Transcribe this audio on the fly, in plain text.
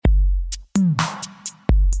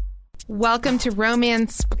Welcome to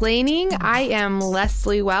Romance-Splaining. I am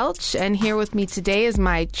Leslie Welch, and here with me today is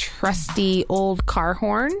my trusty old car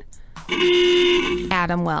horn,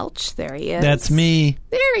 Adam Welch. There he is. That's me.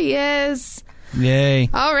 There he is. Yay.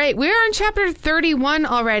 All right, we're on chapter 31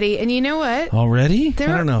 already, and you know what? Already? I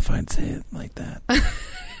don't know if I'd say it like that.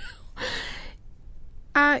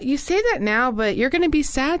 You say that now, but you're going to be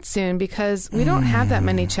sad soon because we don't have that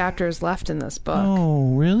many chapters left in this book.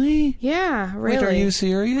 Oh, really? Yeah, really. Wait, are you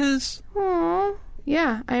serious? Aw.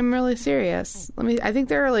 Yeah, I'm really serious. I think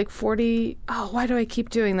there are like 40. Oh, why do I keep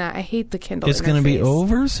doing that? I hate the Kindle It's going to be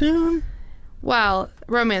over soon? Well,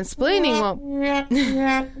 Romance-Splaining won't.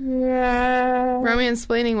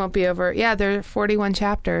 Romance-Splaining won't be over. Yeah, there are 41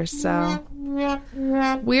 chapters, so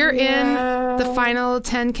we're in the final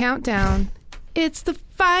 10 countdown. It's the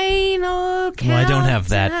final countdown. Well, I don't have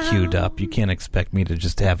that queued up. You can't expect me to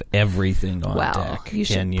just have everything on deck, you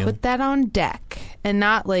should put that on deck. And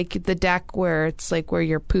not like the deck where it's like where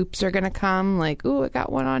your poops are going to come. Like, ooh, I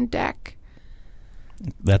got one on deck.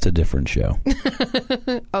 That's a different show.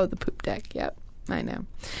 Oh, the poop deck. Yep, I know.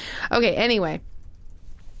 Okay, anyway.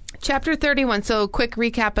 Chapter 31. So, quick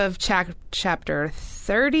recap of chapter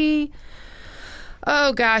 30.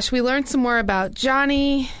 Oh, gosh. We learned some more about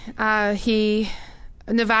Johnny.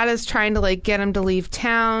 Nevada's trying to, like, get him to leave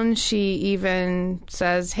town. She even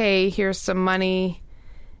says, hey, here's some money.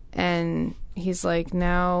 And he's like,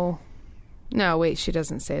 no. No, wait, she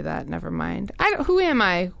doesn't say that. Never mind. Who am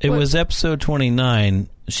I? It was episode 29.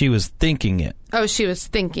 She was thinking it. Oh, she was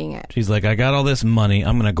thinking it. She's like, I got all this money.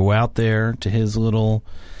 I'm going to go out there to his little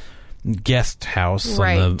guest house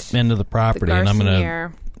on the end of the property. And I'm going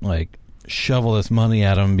to, like, shovel this money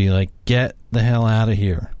at him and be like, get the hell out of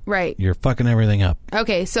here. Right. You're fucking everything up.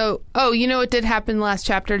 Okay, so, you know what did happen last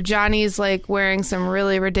chapter? Johnny's, like, wearing some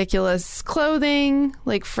really ridiculous clothing,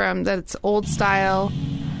 like, that's old style.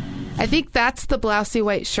 I think that's the blousey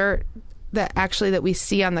white shirt that we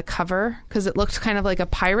see on the cover, because it looked kind of like a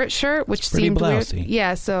pirate shirt, which seemed blousey. Weird.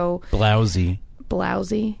 Yeah, so... Blousey.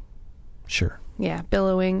 Sure. Yeah,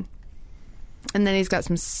 billowing. And then he's got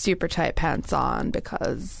some super tight pants on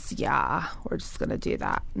because, yeah, we're just going to do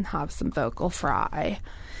that and have some vocal fry.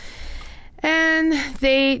 And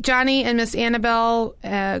Johnny and Miss Annabelle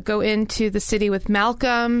go into the city with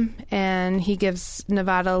Malcolm, and he gives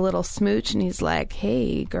Nevada a little smooch, and he's like,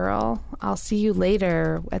 hey, girl, I'll see you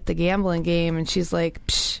later at the gambling game. And she's like,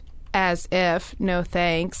 psh, as if, no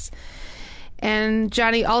thanks. And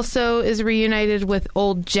Johnny also is reunited with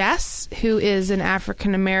old Jess, who is an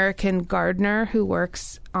African-American gardener who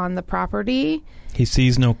works on the property. He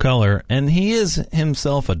sees no color, and he is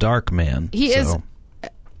himself a dark man. He is.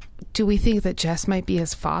 Do we think that Jess might be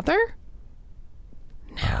his father?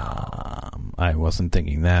 No. I wasn't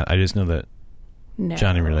thinking that. I just know that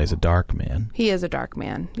Johnny really is a dark man. He is a dark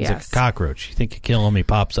man, yes. He's a cockroach. You think you kill him, he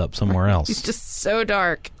pops up somewhere else. He's just so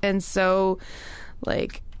dark and so,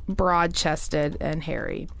 like, broad-chested and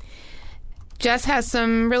hairy. Jess has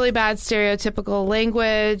some really bad stereotypical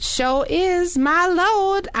language. Show is, my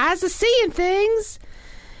lord, I's a-seeing things.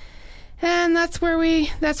 And that's where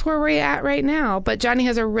we're at right now. But Johnny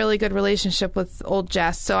has a really good relationship with old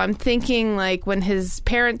Jess. So I'm thinking, like, when his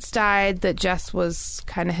parents died, that Jess was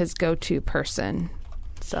kind of his go-to person.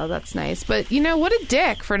 So that's nice. But, you know, what a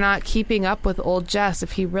dick for not keeping up with old Jess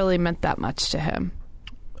if he really meant that much to him.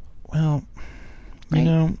 Well, you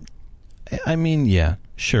know, I mean, yeah,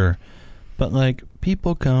 sure. But, like,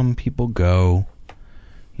 people come, people go.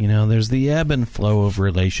 You know, there's the ebb and flow of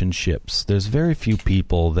relationships. There's very few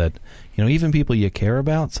people that, you know, even people you care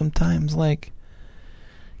about sometimes, like,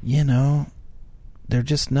 you know, they're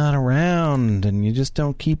just not around and you just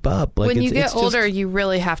don't keep up. Like, when you get older, you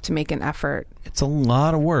really have to make an effort. It's a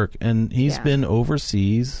lot of work. And he's been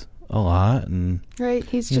overseas a lot and, right,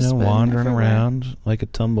 he's just been wandering everywhere around like a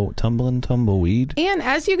tumbling tumbleweed. And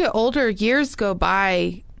as you get older, years go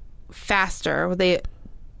by faster.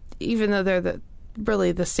 Even though they're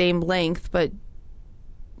really the same length, but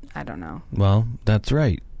I don't know. Well, that's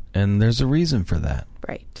right. And there's a reason for that.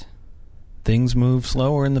 Right. Things move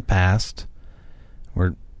slower in the past.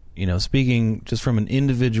 We're, you know, speaking just from an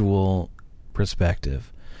individual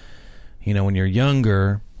perspective, you know, when you're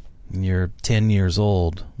younger and you're 10 years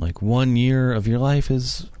old, like 1 year of your life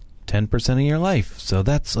is 10% of your life. So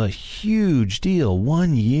that's a huge deal.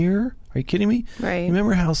 1 year? Are you kidding me? Right. You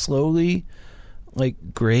remember how slowly,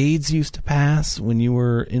 like, grades used to pass when you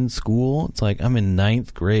were in school? It's like, I'm in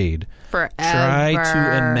 9th grade. Forever. Try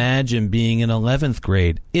to imagine being in 11th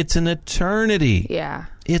grade. It's an eternity. Yeah.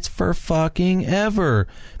 It's for fucking ever.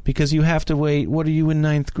 Because you have to wait. What are you in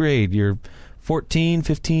 9th grade? You're 14,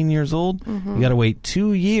 15 years old? Mm-hmm. You got to wait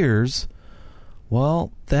 2 years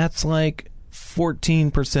Well, that's like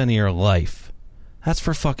 14% of your life. That's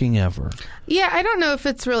for fucking ever. Yeah, I don't know if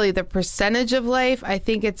it's really the percentage of life. I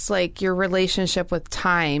think it's like your relationship with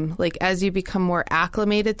time. Like as you become more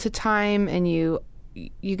acclimated to time and you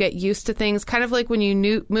get used to things, kind of like when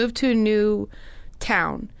you move to a new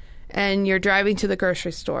town and you're driving to the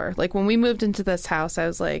grocery store. Like when we moved into this house, I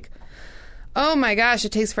was like, oh my gosh,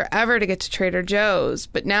 it takes forever to get to Trader Joe's.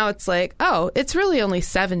 But now it's like, oh, it's really only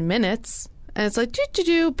 7 minutes. And it's like,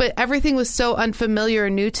 do. But everything was so unfamiliar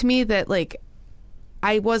and new to me that like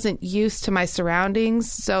I wasn't used to my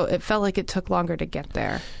surroundings. So it felt like it took longer to get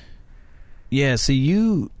there. Yeah,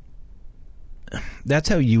 so that's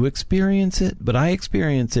how you experience it, but I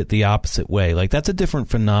experience it the opposite way. Like that's a different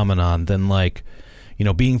phenomenon than like, you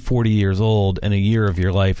know, being 40 years old and a year of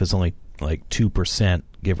your life is only like 2%,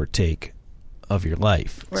 give or take, of your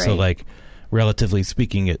life. Right. So like, relatively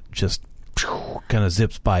speaking, it just kind of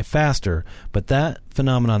zips by faster. But that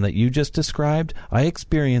phenomenon that you just described, I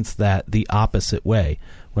experience that the opposite way.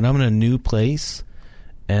 When I'm in a new place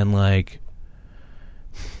and like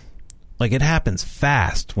it happens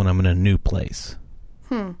fast when I'm in a new place.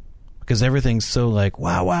 Because everything's so like,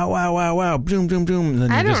 wow, boom, boom, boom. And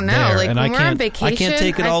then I don't know. there, like and when we're on vacation, I can't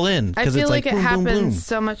take it all in. I feel it's like it boom, happens boom, boom.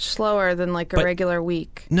 so much slower than like a regular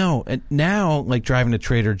week. No, and now like driving to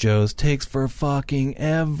Trader Joe's takes for fucking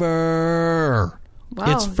ever.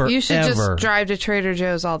 Wow, it's forever. You should just drive to Trader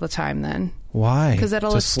Joe's all the time then. Why? Because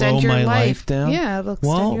it'll to extend slow your my life down. Yeah, it'll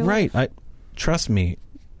extend your right. life. Trust me.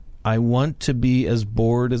 I want to be as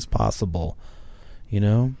bored as possible. You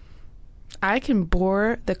know. I can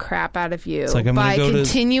bore the crap out of you like by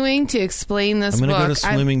continuing to explain this book. I'm going to go to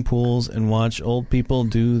swimming pools and watch old people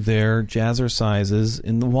do their jazzercises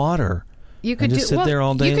in the water. You could just sit there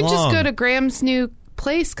all day long. You could just go to Graham's new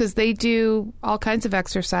place because they do all kinds of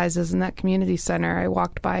exercises in that community center. I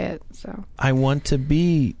walked by it. So I want to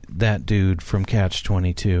be that dude from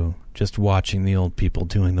Catch-22, just watching the old people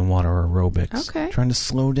doing the water aerobics. Okay. Trying to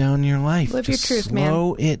slow down your life. Live your truth, man.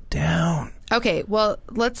 Slow man. it down. Okay, well,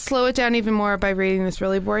 let's slow it down even more by reading this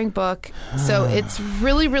really boring book. So it's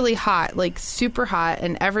really, really hot, like super hot,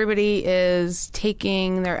 and everybody is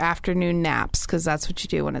taking their afternoon naps because that's what you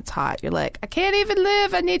do when it's hot. You're like, I can't even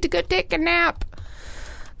live. I need to go take a nap.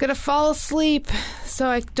 I'm going to fall asleep so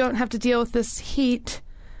I don't have to deal with this heat.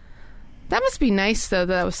 That must be nice, though,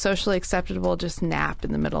 that it was socially acceptable just nap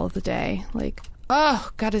in the middle of the day. Like, oh,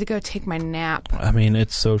 got to go take my nap. I mean,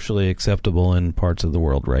 it's socially acceptable in parts of the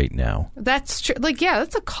world right now. That's true. Like, yeah,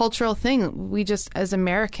 that's a cultural thing. We just, as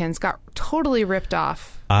Americans, got totally ripped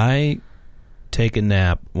off. I take a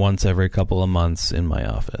nap once every couple of months in my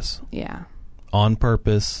office. Yeah. On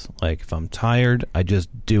purpose. Like, if I'm tired, I just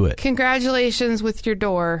do it. Congratulations with your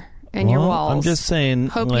door and your walls. I'm just saying.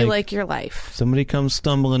 Hope you like your life. Somebody comes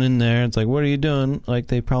stumbling in there. It's like, what are you doing? Like,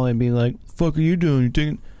 they'd probably be like, fuck are you doing? You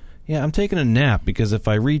taking... Yeah, I'm taking a nap because if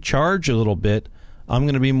I recharge a little bit, I'm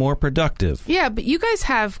going to be more productive. Yeah, but you guys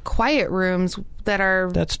have quiet rooms that are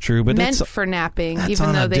that's true, but meant for napping, that's even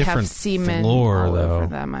on though a they have different semen floor, all though. over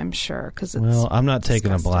them, I'm sure. Cause it's well, I'm not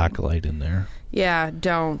taking disgusting. a black light in there. Yeah,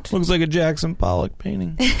 don't. Looks like a Jackson Pollock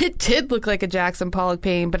painting. It did look like a Jackson Pollock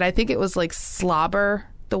painting, but I think it was like Slobber,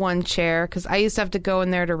 the one chair, because I used to have to go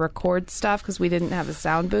in there to record stuff because we didn't have a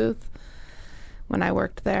sound booth when I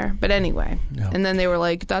worked there. But anyway, and then they were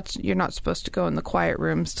like, "That's you're not supposed to go in the quiet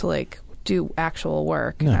rooms to like do actual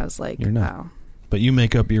work." No, and I was like, you're not. "Oh." But you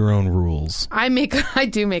make up your own rules. I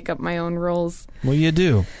do make up my own rules. Well, you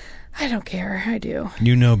do. I don't care. I do.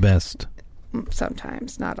 You know best.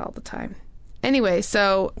 Sometimes, not all the time. Anyway,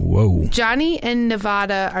 so whoa. Johnny and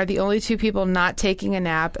Nevada are the only two people not taking a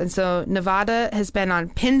nap, and so Nevada has been on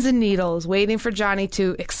pins and needles waiting for Johnny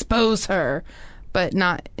to expose her, but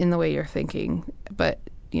not in the way you're thinking, but,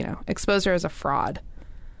 you know, expose her as a fraud.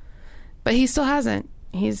 But he still hasn't.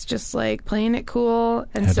 He's just, like, playing it cool,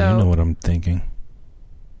 and How do you know what I'm thinking?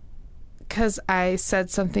 Because I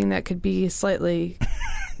said something that could be slightly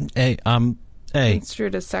Hey.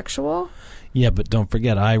 construed as sexual. Yeah, but don't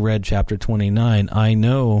forget, I read chapter 29. I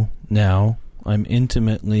know now, I'm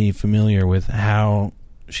intimately familiar with how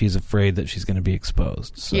she's afraid that she's going to be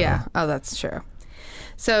exposed. So. Yeah. Oh, that's true.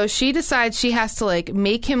 So she decides she has to, like,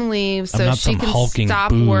 make him leave so she can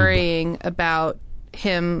stop worrying about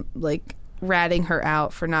him, like, ratting her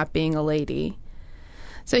out for not being a lady.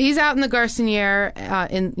 So he's out in the Garçonniere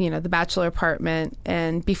in, you know, the bachelor apartment.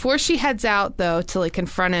 And before she heads out, though, to, like,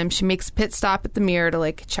 confront him, she makes a pit stop at the mirror to,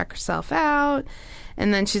 like, check herself out.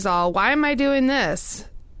 And then she's all, why am I doing this?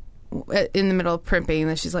 In the middle of primping. And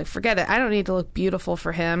then she's like, forget it. I don't need to look beautiful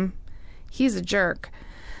for him. He's a jerk.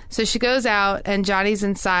 So she goes out, and Johnny's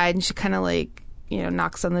inside, and she kind of, like,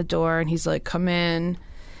 knocks on the door, and he's like, come in.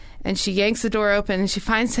 And she yanks the door open, and she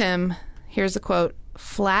finds him, here's a quote,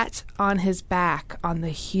 flat on his back on the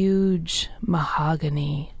huge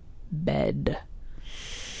mahogany bed.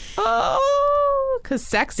 Oh, because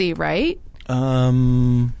sexy, right?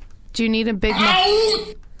 Do you need a big...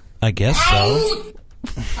 I guess so.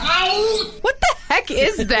 What the heck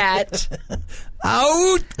is that?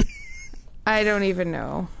 Out! I don't even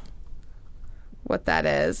know what that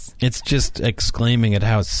is. It's just exclaiming at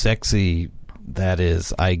how sexy that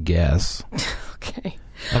is, I guess. Okay.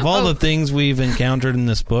 Of all the things we've encountered in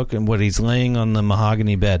this book and what he's laying on the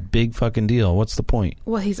mahogany bed, big fucking deal. What's the point?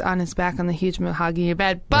 Well, he's on his back on the huge mahogany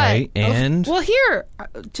bed, but... Right, and? Well, here,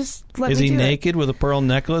 just let me Is he do naked with a pearl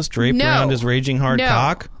necklace draped around his raging hard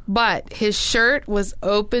cock? But his shirt was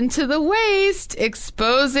open to the waist,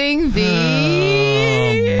 exposing the...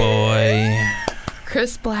 Oh, boy.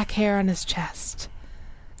 Crisp black hair on his chest.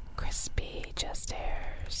 Crispy chest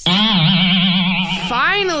hairs.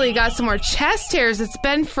 Finally got some more chest hairs. It's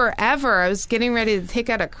been forever. I was getting ready to take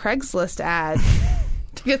out a Craigslist ad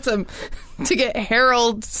to get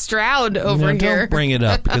Harold Stroud over here. Don't bring it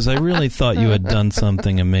up, because I really thought you had done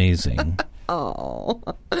something amazing. Oh,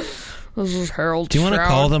 this is Harold Stroud. Do you want to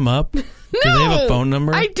call them up? No, do they have a phone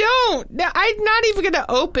number? I don't. I'm not even going to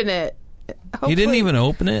open it. Hopefully. You didn't even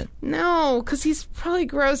open it? No, because he's probably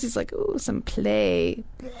gross. He's like, ooh, some play.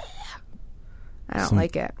 I don't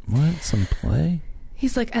like it. What? Some play?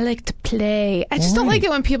 He's like, I like to play. I just don't like it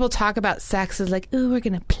when people talk about sex as like, ooh, we're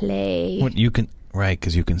going to play. What you can... Right,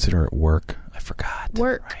 because you consider it work. I forgot.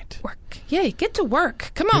 Work. Right. Work. Yeah, get to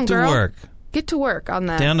work. Come on, girl. girl. Get to work. Get to work on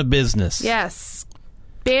that. Down to business. Yes.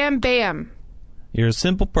 Bam, bam. You're a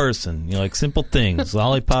simple person. You like simple things.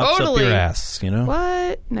 Lollipops Totally. up your ass, you know?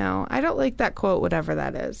 What? No, I don't like that quote, whatever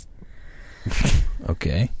that is.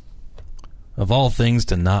 Okay. Of all things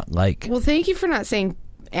to not like. Well, thank you for not saying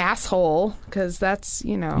asshole, because that's,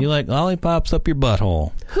 You like lollipops up your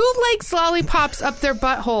butthole. Who likes lollipops up their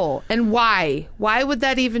butthole, and why? Why would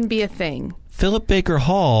that even be a thing? Philip Baker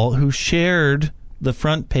Hall, who shared the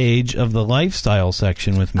front page of the lifestyle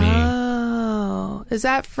section with me. Oh, is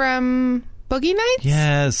that from Boogie Nights?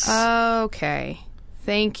 Yes. Okay.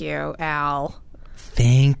 Thank you, Al.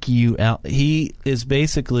 Thank you, Al. He is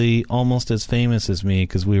basically almost as famous as me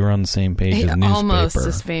because we were on the same page of the newspaper. Almost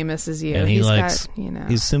as famous as you. And he likes, got,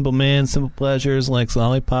 he's a simple man, simple pleasures, likes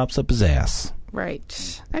lollipops up his ass.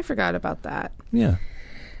 Right. I forgot about that. Yeah.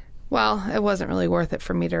 Well, it wasn't really worth it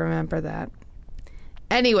for me to remember that.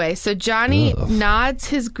 Anyway, so Johnny nods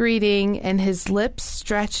his greeting and his lips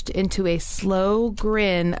stretched into a slow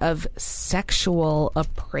grin of sexual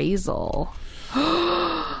appraisal.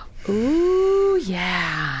 Ooh,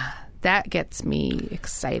 yeah. That gets me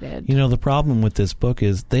excited. The problem with this book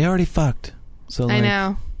is they already fucked. So I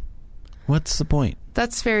know. What's the point?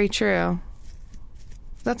 That's very true.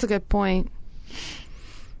 That's a good point.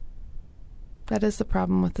 That is the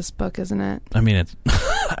problem with this book, isn't it? I mean, it's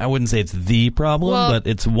I wouldn't say it's the problem, but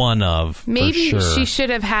it's one of, maybe for sure. She should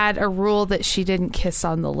have had a rule that she didn't kiss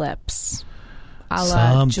on the lips. A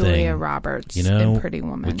la Julia Roberts in Pretty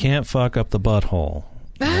Woman. We can't fuck up the butthole.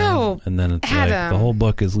 Oh, and then it's Adam. like the whole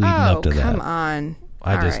book is leading up to that. Come on.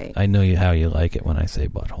 I know how you like it when I say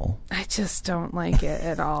butthole. I just don't like it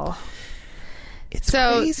at all. It's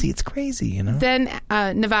crazy. It's crazy, Then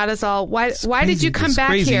Nevada's all, why did you come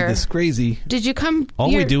back here? This is crazy. Did you come All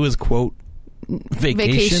here? we do is quote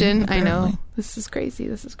vacation. I know. This is crazy.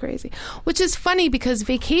 Which is funny because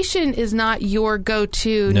Vacation is not your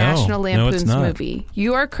go-to National Lampoon's movie.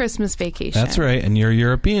 Your Christmas Vacation. That's right. And your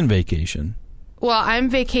European Vacation. Well, I'm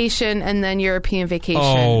Vacation and then European Vacation.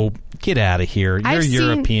 Oh, get out of here. You're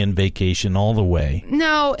European Vacation all the way.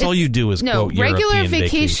 No. All you do is quote regular European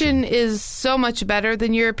vacation is so much better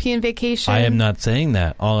than European Vacation. I am not saying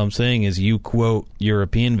that. All I'm saying is you quote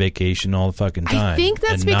European Vacation all the fucking time. I think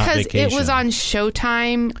that's because it was on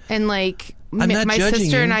Showtime and my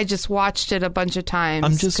sister and I just watched it a bunch of times.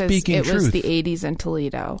 I'm just speaking truth. It was the 80s in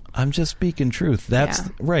Toledo. I'm just speaking truth. That's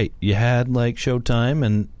right. You had Showtime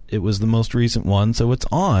and it was the most recent one, so it's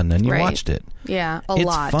on, and you watched it. Yeah, it's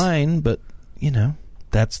lot. It's fine, but,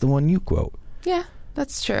 that's the one you quote. Yeah,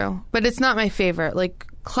 that's true. But it's not my favorite.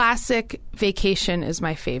 Classic Vacation is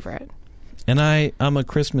my favorite. And I'm a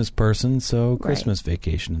Christmas person, so Christmas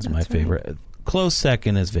Vacation is my favorite. Right. Close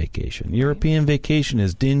second is Vacation. European Vacation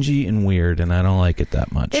is dingy and weird, and I don't like it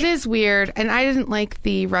that much. It is weird, and I didn't like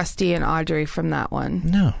the Rusty and Audrey from that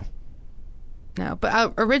one. No,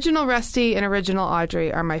 but original Rusty and original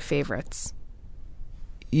Audrey are my favorites.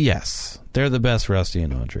 Yes, they're the best, Rusty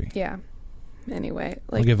and Audrey. Yeah. Anyway.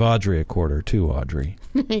 I'll give Audrey a quarter, too, Audrey.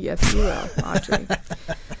 Yes, you will, Audrey.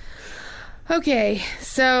 Okay,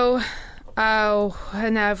 so... Oh,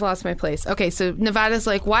 now I've lost my place. Okay, so Nevada's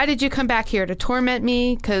like, why did you come back here to torment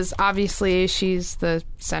me? Because obviously she's the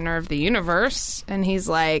center of the universe. And he's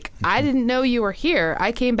like, I didn't know you were here.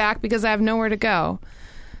 I came back because I have nowhere to go.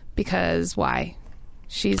 Because why?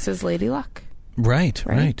 She's his Lady Luck. Right.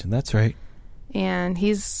 That's right. And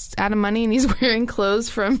he's out of money and he's wearing clothes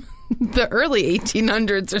from the early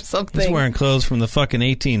 1800s or something. He's wearing clothes from the fucking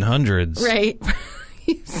 1800s. Right.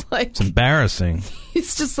 He's like... It's embarrassing.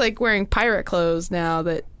 He's just like wearing pirate clothes now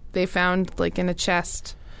that they found like in a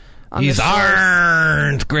chest. He's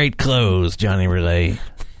aren't great clothes, Johnny Relay.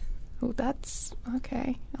 Oh, that's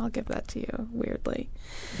okay. I'll give that to you. Weirdly.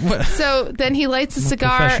 What? So then he lights a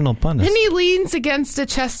cigar. Professional pundit. And he leans against a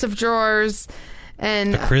chest of drawers.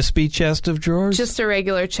 And a crispy chest of drawers? Just a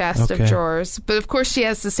regular chest of drawers. But of course she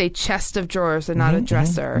has to say chest of drawers and not a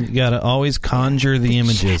dresser. You gotta always conjure the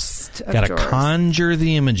images. Gotta conjure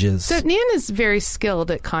the images. So Nan is very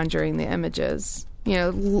skilled at conjuring the images. You know,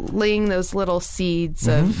 laying those little seeds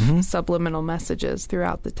of subliminal messages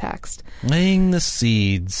throughout the text. Laying the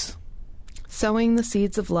seeds. Sowing the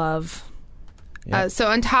seeds of love. Yep. So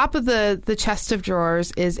on top of the chest of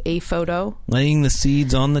drawers is a photo. Laying the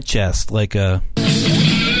seeds on the chest like a...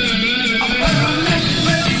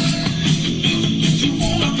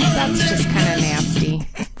 That's just kind of nasty.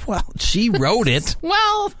 Well, she wrote it.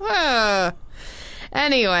 Well,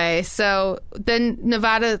 anyway, so then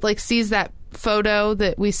Nevada like sees that photo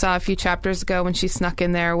that we saw a few chapters ago when she snuck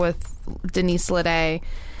in there with Denise Lede,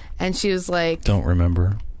 and she was like... Don't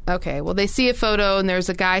remember. Okay, well, they see a photo, and there's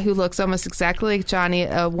a guy who looks almost exactly like Johnny,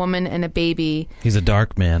 a woman and a baby. He's a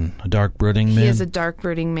dark man, a dark brooding man. He is a dark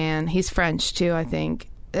brooding man. He's French, too, I think.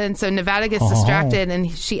 And so Nevada gets distracted, and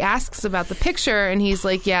she asks about the picture, and he's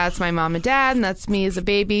like, yeah, it's my mom and dad, and that's me as a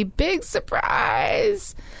baby. Big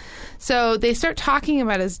surprise! So they start talking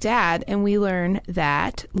about his dad, and we learn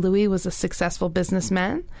that Louis was a successful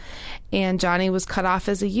businessman, and Johnny was cut off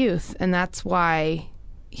as a youth, and that's why...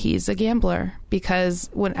 he's a gambler, because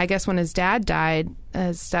when his dad died,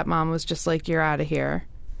 his stepmom was just like, you're out of here.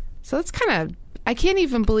 So that's kind of, I can't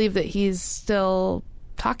even believe that he's still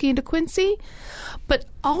talking to Quincy. But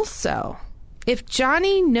also, if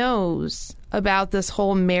Johnny knows about this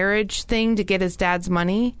whole marriage thing to get his dad's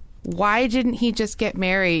money, why didn't he just get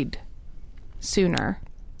married sooner?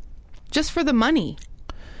 Just for the money.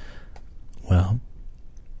 Well,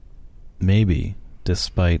 maybe.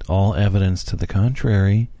 Despite all evidence to the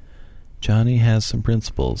contrary, Johnny has some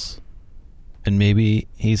principles. And maybe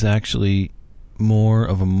he's actually more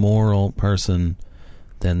of a moral person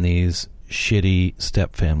than these shitty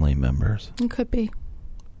step-family members. It could be.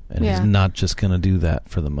 And he's not just going to do that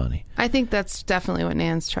for the money. I think that's definitely what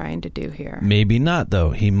Nan's trying to do here. Maybe not,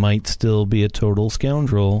 though. He might still be a total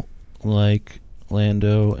scoundrel like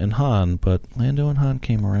Lando and Han, but Lando and Han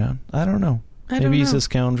came around. I don't know. Maybe he's a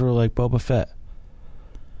scoundrel like Boba Fett.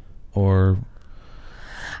 Or...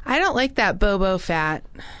 I don't like that Bobo Fett.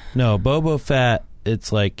 No, Boba Fett,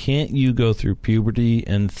 it's like, can't you go through puberty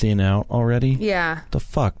and thin out already? Yeah. The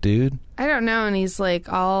fuck, dude? I don't know, and he's like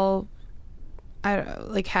all...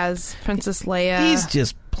 has Princess Leia. He's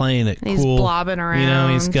just playing it cool. He's blobbing around. You know,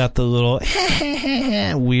 he's got the little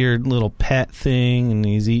weird little pet thing, and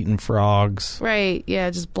he's eating frogs. Right, yeah,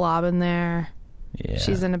 just blobbing there. Yeah.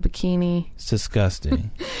 She's in a bikini. It's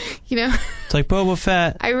disgusting. You know? It's like, Boba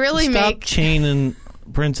Fett, stop chaining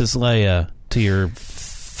Princess Leia to your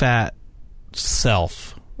fat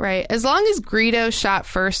self. Right. As long as Greedo shot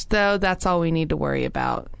first, though, that's all we need to worry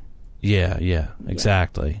about. Yeah,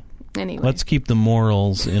 exactly. Anyway. Let's keep the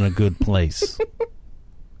morals in a good place.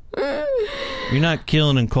 You're not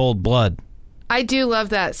killing in cold blood. I do love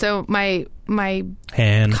that. So my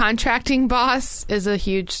contracting boss is a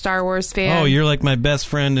huge Star Wars fan. Oh, you're like my best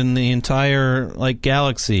friend in the entire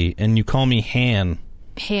galaxy, and you call me Han.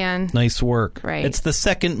 Han. Nice work. Right. It's the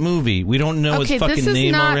second movie. We don't know his fucking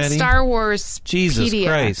name already. This is not Star Wars. Jesus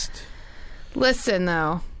Christ. Listen,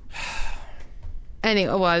 though.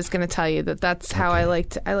 Anyway, well, I was going to tell you that's how I like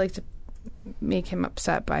to make him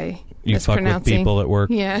upset by you fuck with people at work.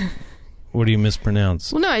 Yeah. What do you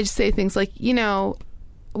mispronounce? Well, no, I just say things like,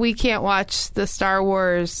 we can't watch the Star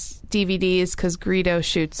Wars DVDs because Greedo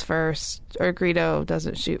shoots first, or Greedo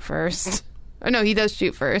doesn't shoot first. Oh, no, he does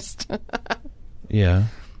shoot first. Yeah.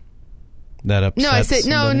 That upsets No, I say,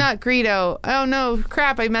 somebody? no, not Greedo. Oh, no,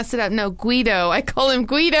 crap, I messed it up. No, Guido. I call him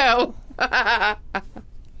Guido. That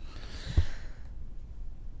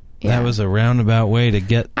was a roundabout way to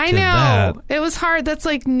get to that. It was hard. That's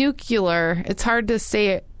like nuclear. It's hard to say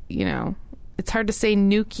it, It's hard to say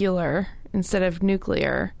nuclear instead of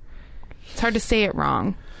nuclear. It's hard to say it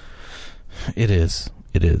wrong. It is.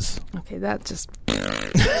 it is. Okay, that just...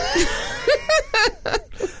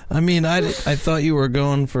 I mean, I thought you were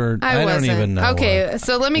going for... I don't even know. Okay,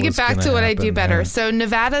 so let me get back to what I do better. There. So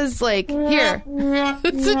Nevada's like, here.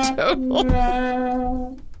 It's a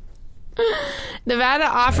total... Nevada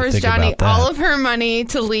offers Johnny all of her money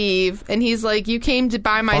to leave, and he's like, you came to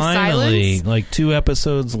buy my silence? Like 2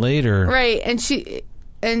 episodes later. Right, and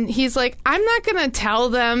he's like, I'm not going to tell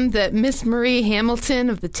them that Miss Marie Hamilton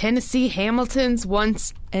of the Tennessee Hamiltons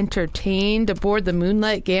once entertained aboard the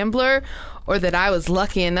Moonlight Gambler, or that I was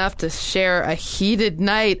lucky enough to share a heated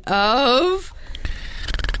night of...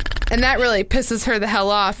 And that really pisses her the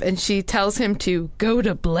hell off, and she tells him to go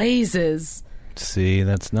to blazes. See,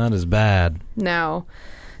 that's not as bad. No.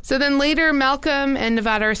 So then later, Malcolm and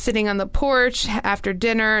Nevada are sitting on the porch after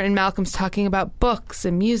dinner, and Malcolm's talking about books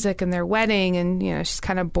and music and their wedding, and, you know, she's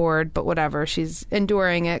kind of bored, but whatever. She's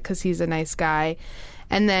enduring it because he's a nice guy.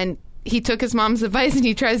 And then he took his mom's advice, and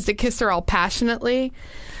he tries to kiss her all passionately.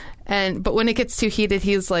 But when it gets too heated,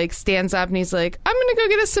 he's like, stands up, and he's like, I'm going to go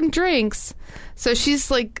get us some drinks. So she's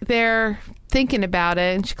like there thinking about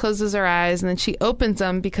it, and she closes her eyes, and then she opens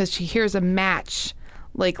them because she hears a match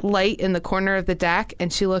like light in the corner of the deck,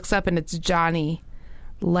 and she looks up and it's Johnny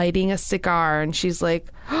lighting a cigar, and she's like,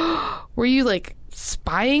 oh, were you like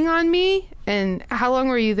spying on me? And how long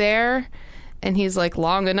were you there? And he's like,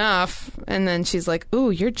 long enough. And then she's like,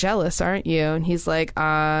 ooh, you're jealous, aren't you? And he's like,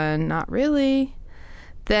 not really.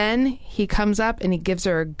 Then he comes up and he gives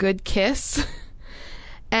her a good kiss.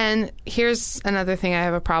 And here's another thing I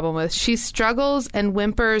have a problem with. She struggles and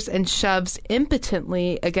whimpers and shoves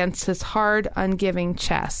impotently against his hard, ungiving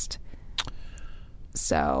chest.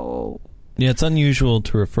 So... Yeah, it's unusual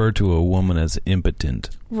to refer to a woman as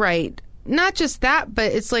impotent. Right. Not just that,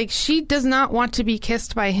 but it's like she does not want to be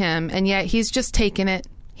kissed by him, and yet he's just taking it.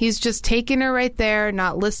 He's just taking her right there,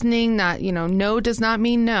 not listening, not, no does not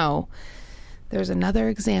mean no. There's another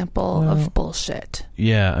example of bullshit.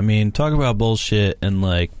 Yeah, I mean, talk about bullshit and,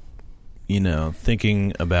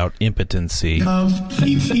 thinking about impotency. You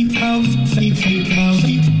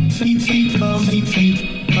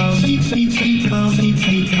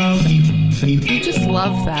just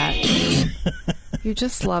love that. You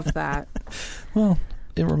just love that. Well,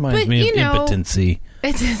 it reminds me of impotency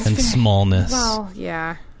and smallness. Well,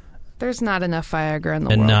 yeah. There's not enough Viagra in the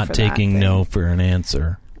world and not for taking that no for an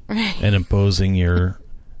answer. Right. And imposing your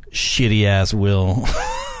shitty ass will.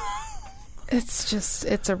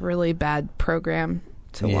 It's a really bad program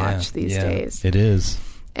to watch these days. It is.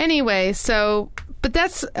 Anyway, but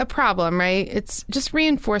that's a problem, right? It's just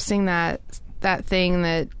reinforcing that thing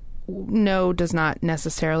that no does not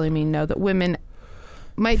necessarily mean no, that women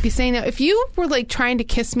might be saying no. If you were like trying to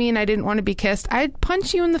kiss me and I didn't want to be kissed, I'd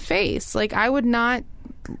punch you in the face. Like, I would not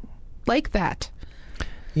like that.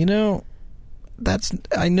 I know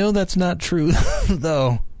that's not true,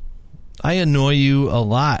 though. I annoy you a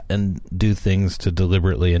lot and do things to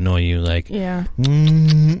deliberately annoy you. Like, you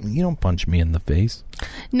don't punch me in the face.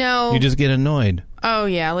 No. You just get annoyed. Oh,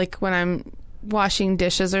 yeah. Like when I'm washing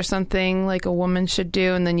dishes or something, like a woman should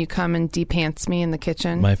do, and then you come and de-pants me in the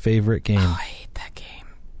kitchen. My favorite game. Oh, I hate that game.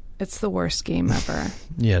 It's the worst game ever.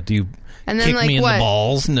 Yeah, do you and then, kick me in the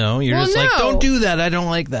balls? No, you're just like, don't do that. I don't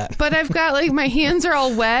like that. But I've got, my hands are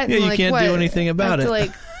all wet. Yeah, and, you can't do anything about it.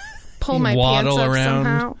 To, pull my pants up around.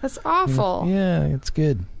 Somehow. That's awful. Yeah, it's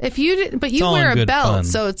good. But you wear a belt, fun.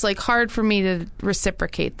 So it's hard for me to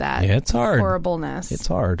reciprocate that. Yeah, it's hard. Horribleness. It's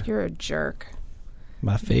hard. You're a jerk.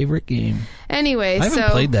 My favorite game. Anyway, I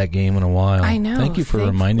haven't played that game in a while. I know. Thank you for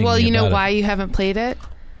reminding me. Well, you know about why you haven't played it?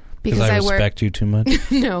 Because I respect you too much?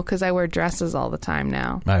 No, because I wear dresses all the time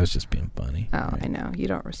now. I was just being funny. Oh, right. I know. You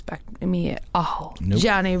don't respect me at all. Nope.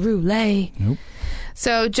 Johnny Roulette. Nope.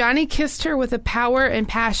 So Johnny kissed her with a power and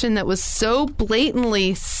passion that was so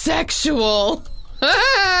blatantly sexual.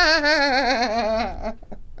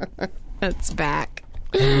 It's back.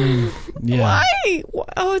 Yeah. Why?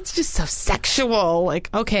 Oh, it's just so sexual.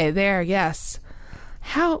 Okay, there, yes.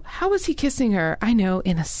 How was he kissing her? I know,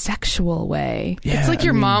 in a sexual way. Yeah, it's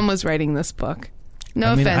your mom was writing this book.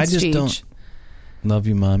 No offense, I just Cheech. don't love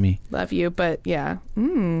you, mommy. Love you, but yeah.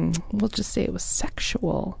 We'll just say it was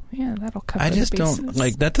sexual. Yeah, that'll cover I just the bases.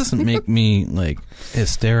 don't that doesn't make me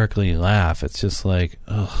hysterically laugh. It's just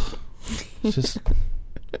ugh. It's just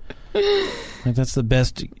that's the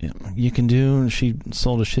best you can do. She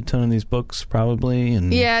sold a shit ton of these books probably,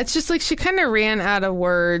 and yeah, it's just she kind of ran out of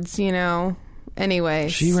words, Anyway,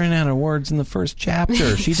 she ran out of words in the first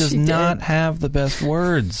chapter. She does not have the best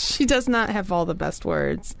words. She does not have all the best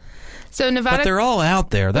words. So Nevada... But they're all out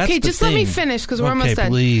there. That's okay, the just thing. let me finish because we're almost done. Okay,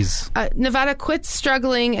 please. Nevada quits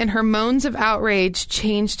struggling and her moans of outrage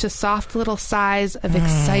change to soft little sighs of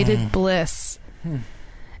excited bliss.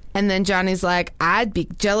 And then Johnny's like, I'd be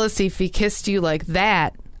jealous if he kissed you like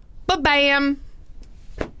that. Ba-bam!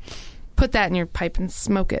 Put that in your pipe and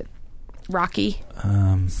smoke it. Rocky.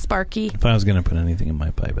 Sparky. If I was going to put anything in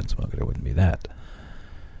my pipe and smoke it, it wouldn't be that.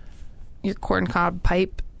 Your corncob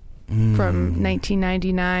pipe from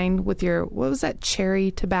 1999 with your, what was that,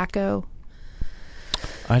 cherry tobacco?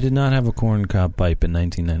 I did not have a corncob pipe in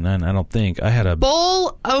 1999. I don't think. I had a...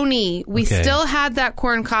 Bull Oni. We Okay. still had that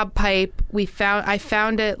corncob pipe. I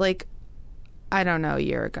found it like, I don't know, a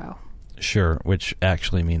year ago. Sure, which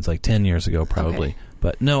actually means like 10 years ago probably. Okay.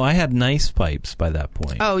 But no, I had nice pipes by that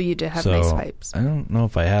point. Oh, you did have So, nice pipes. I don't know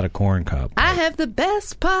if I had a corncob pipe. I have the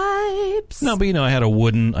best pipes. No, but I had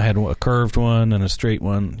I had a curved one and a straight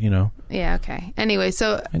one, Yeah, okay. Anyway,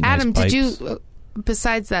 so And nice Adam, did pipes. you,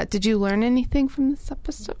 besides that, did you learn anything from this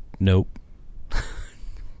episode? Nope.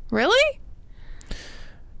 Really?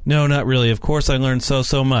 No, not really. Of course I learned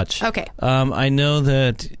so much. Okay. I know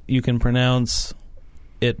that you can pronounce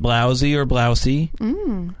it blousy or blousy.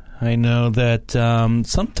 I know that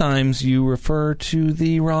sometimes you refer to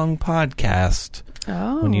the wrong podcast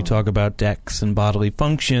Oh. when you talk about decks and bodily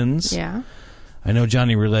functions. Yeah. I know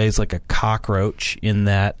Johnny Relay's like a cockroach in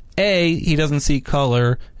that A, he doesn't see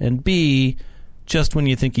color, and B, just when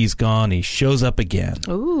you think he's gone, he shows up again.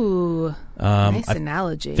 Ooh. Nice I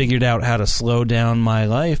analogy. figured out how to slow down my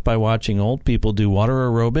life by watching old people do water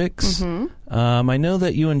aerobics. I know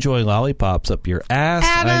that you enjoy lollipops up your ass.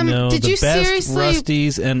 Adam, I know did the you best seriously-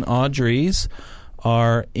 Rusties and Audreys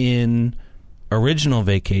are in Original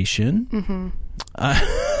Vacation.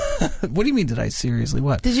 What do you mean, did I seriously?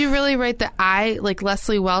 What? Did you really write that like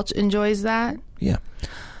Leslie Welch enjoys that? Yeah.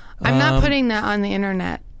 I'm not putting that on the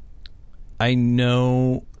internet I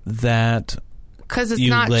know that because it's you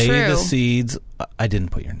not lay true. the seeds. I didn't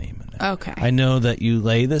put your name in there. Okay. I know that you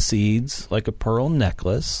lay the seeds like a pearl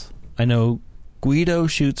necklace. I know Guido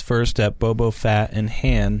shoots first at Bobo Fett and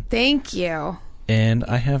Han. Thank you. And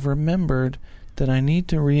I have remembered that I need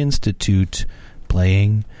to reinstitute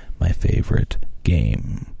playing my favorite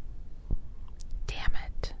game. Damn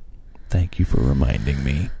it. Thank you for reminding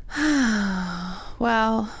me.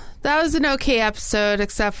 Well, that was an okay episode,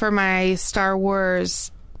 except for my Star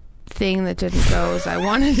Wars thing that didn't go as I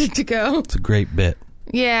wanted it to go. It's a great bit.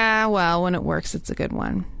 Yeah, well, when it works, it's a good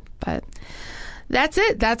one. But that's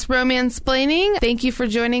it. That's Romance-splaining. Thank you for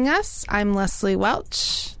joining us. I'm Leslie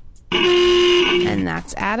Welch. And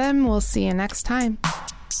that's Adam. We'll see you next time.